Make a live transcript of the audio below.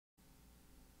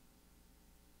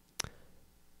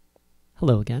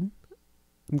Hello again.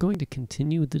 I'm going to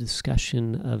continue the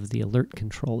discussion of the alert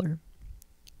controller.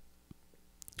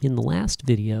 In the last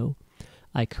video,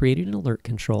 I created an alert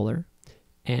controller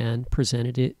and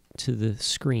presented it to the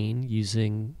screen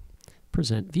using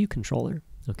present view controller.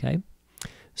 Okay,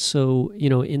 so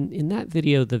in that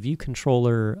video, the view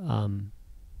controller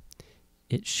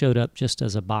it showed up just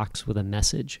as a box with a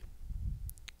message,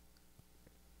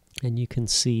 and you can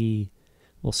see,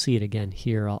 we'll see it again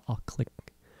here. I'll click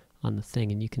on the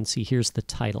thing and you can see here's the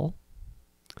title,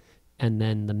 and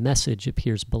then the message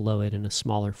appears below it in a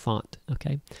smaller font.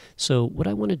 Okay, so what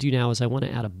I want to do now is I want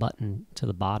to add a button to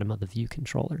the bottom of the view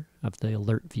controller, of the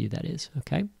alert view, that is.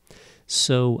 Okay,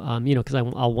 so because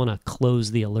I'll want to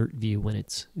close the alert view when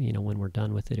it's when we're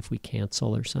done with it, if we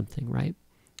cancel or something, right?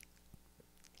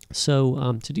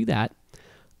 So to do that,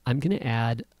 I'm going to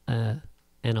add an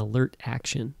alert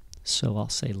action. So I'll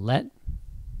say let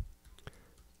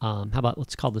how about,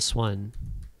 let's call this one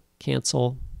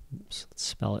cancel. Oops, let's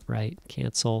spell it right.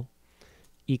 Cancel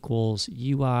equals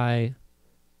UI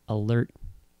alert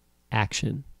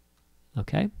action.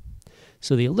 Okay,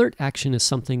 so the alert action is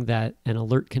something that an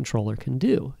alert controller can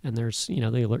do, and there's the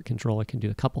alert controller can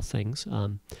do a couple things,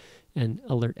 and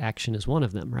alert action is one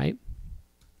of them, right?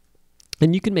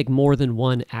 And you can make more than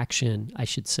one action, I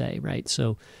should say, right?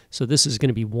 So this is going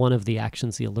to be one of the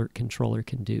actions the alert controller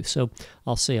can do. So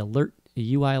I'll say alert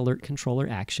UI alert controller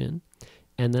action,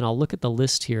 and then I'll look at the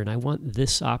list here, and I want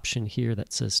this option here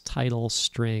that says title,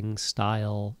 string,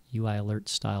 style, UI alert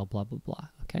style, blah, blah, blah.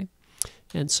 Okay,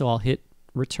 and so I'll hit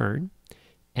return,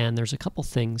 and there's a couple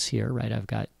things here, right? I've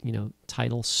got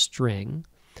title string.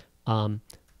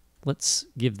 Let's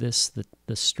give this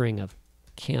the string of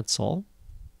cancel,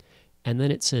 and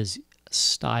then it says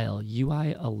style,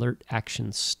 UI alert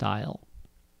action style.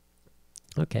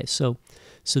 Okay, so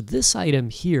this item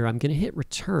here, I'm going to hit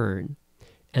return,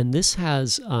 and this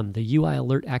has the UI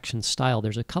alert action style.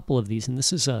 There's a couple of these, and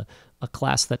this is a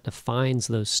class that defines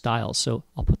those styles. So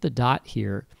I'll put the dot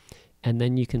here, and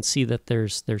then you can see that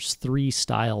there's three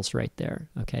styles right there.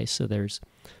 Okay, so there's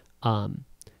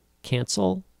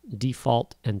cancel,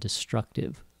 default, and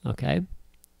destructive. Okay,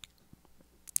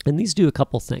 and these do a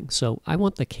couple things. So I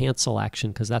want the cancel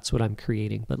action because that's what I'm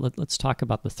creating, but let's talk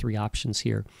about the three options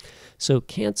here. So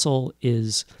cancel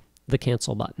is the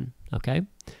cancel button. Okay,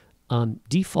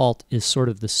 default is sort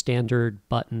of the standard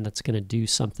button that's going to do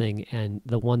something, and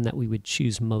the one that we would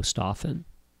choose most often.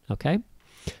 Okay,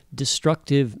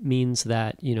 destructive means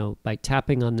that by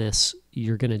tapping on this,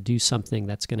 you're going to do something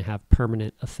that's going to have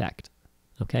permanent effect.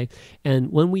 Okay,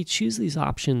 and when we choose these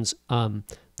options,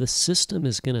 the system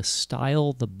is going to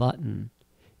style the button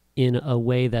in a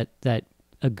way that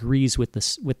agrees with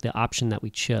the option that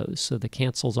we chose. So the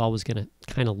cancel is always going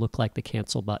to kind of look like the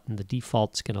cancel button. The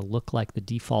default's going to look like the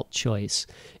default choice,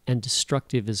 and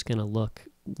destructive is going to look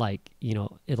like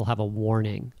it'll have a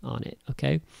warning on it.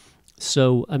 Okay,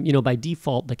 so by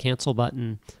default, the cancel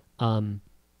button, I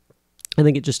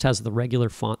think it just has the regular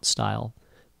font style.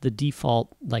 The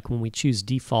default, like when we choose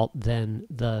default, then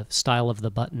the style of the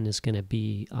button is going to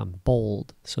be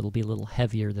bold, so it'll be a little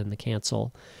heavier than the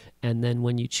cancel. And then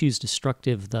when you choose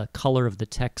destructive, the color of the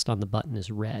text on the button is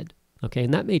red. Okay,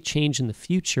 and that may change in the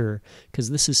future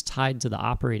because this is tied to the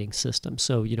operating system.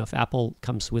 So if Apple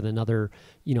comes with another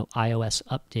iOS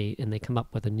update and they come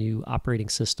up with a new operating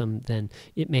system, then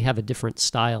it may have a different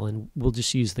style, and we'll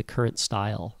just use the current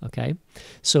style. Okay,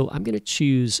 so I'm going to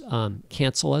choose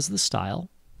cancel as the style.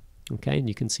 Okay, and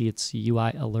you can see it's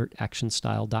UI alert action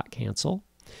style dot cancel,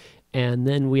 and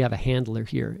then we have a handler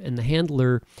here, and the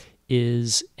handler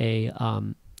is a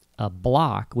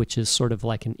block, which is sort of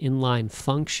like an inline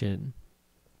function,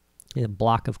 a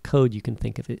block of code, you can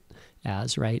think of it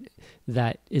as, right,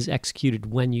 that is executed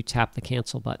when you tap the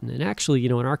cancel button. And actually,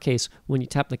 in our case, when you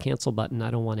tap the cancel button,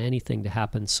 I don't want anything to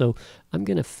happen, so I'm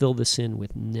going to fill this in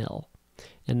with nil,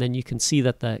 and then you can see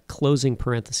that the closing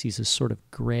parentheses is sort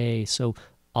of gray, so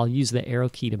I'll use the arrow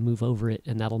key to move over it,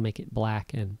 and that'll make it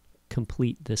black and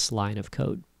complete this line of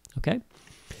code. Okay,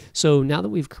 so now that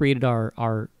we've created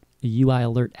our UI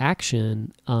alert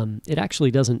action, it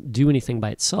actually doesn't do anything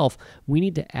by itself. We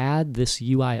need to add this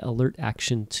UI alert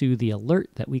action to the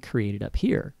alert that we created up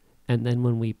here, and then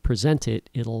when we present it,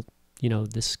 it'll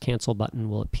this cancel button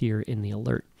will appear in the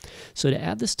alert. So to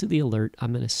add this to the alert,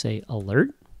 I'm going to say alert,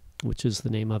 which is the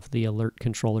name of the alert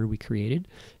controller we created,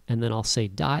 and then I'll say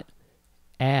dot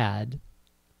add,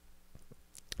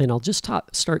 and I'll just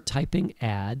start typing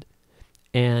add,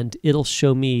 and it'll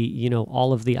show me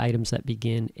all of the items that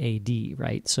begin AD,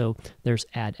 right? So there's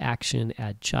add action,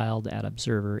 add child, add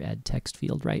observer, add text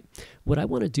field, right? What I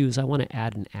want to do is I want to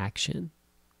add an action.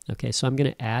 Okay, so I'm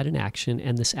going to add an action,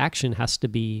 and this action has to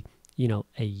be, you know,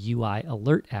 a UI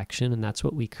alert action, and that's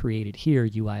what we created here,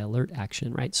 UI alert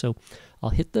action, right? So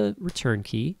I'll hit the return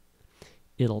key.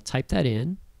 It'll type that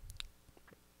in.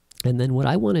 And then what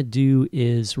I want to do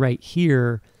is right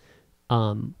here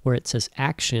where it says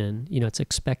action, you know, it's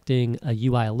expecting a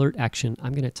UI alert action.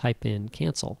 I'm going to type in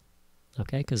cancel,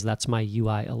 okay, because that's my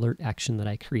UI alert action that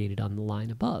I created on the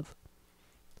line above.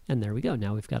 And there we go.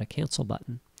 Now we've got a cancel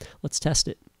button. Let's test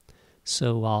it.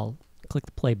 So I'll click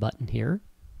the play button here.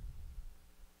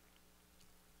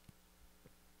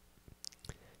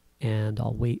 And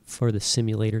I'll wait for the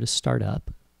simulator to start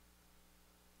up.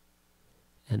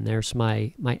 And there's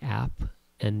my app.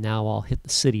 And now I'll hit the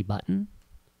city button.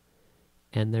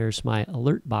 And there's my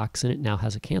alert box, and it now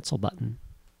has a cancel button,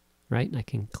 right? And I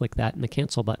can click that, and the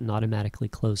cancel button automatically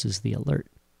closes the alert.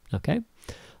 Okay,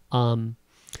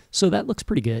 so that looks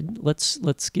pretty good.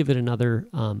 Let's give it another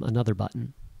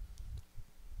button,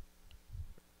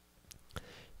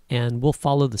 and we'll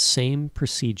follow the same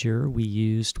procedure we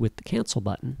used with the cancel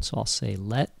button. So I'll say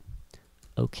let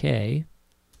OK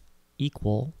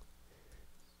equal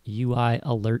UI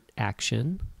alert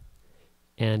action.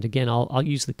 And again, I'll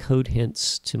use the code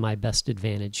hints to my best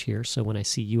advantage here. So when I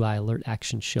see UI alert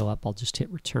action show up, I'll just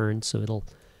hit return, so it'll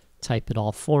type it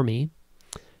all for me.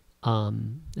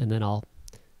 And then I'll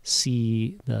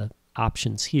see the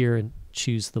options here and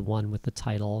choose the one with the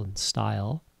title and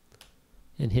style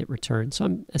and hit return. So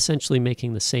I'm essentially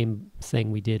making the same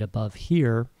thing we did above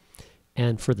here.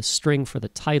 And for the string for the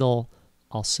title,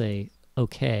 I'll say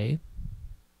OK.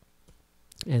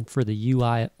 And for the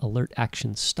UI alert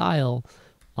action style,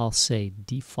 I'll say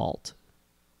default.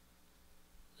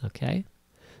 Okay,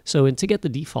 so and to get the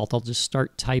default, I'll just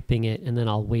start typing it, and then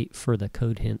I'll wait for the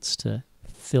code hints to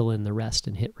fill in the rest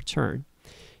and hit return.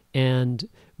 And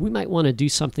we might want to do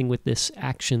something with this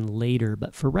action later,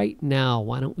 but for right now,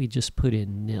 why don't we just put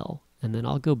in nil, and then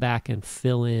I'll go back and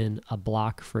fill in a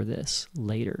block for this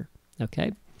later.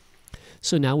 Okay,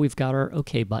 so now we've got our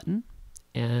OK button,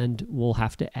 and we'll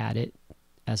have to add it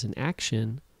as an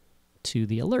action to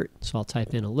the alert. So I'll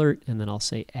type in alert, and then I'll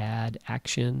say add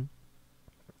action,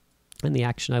 and the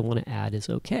action I want to add is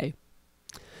OK.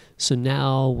 So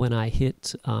now when I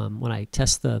hit when I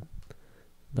test the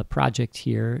project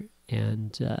here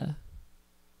and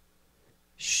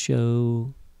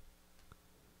show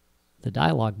the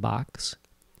dialog box,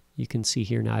 you can see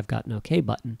here now I've got an OK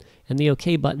button, and the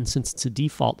OK button, since it's a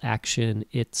default action,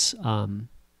 it's a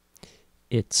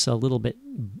little bit,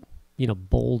 you know,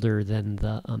 bolder than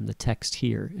the text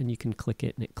here, and you can click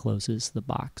it and it closes the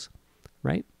box,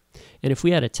 right? And if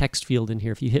we had a text field in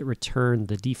here, if you hit return,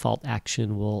 the default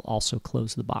action will also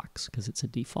close the box because it's a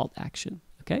default action.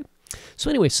 Okay, so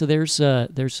anyway, so there's a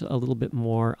little bit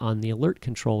more on the alert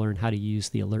controller and how to use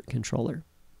the alert controller.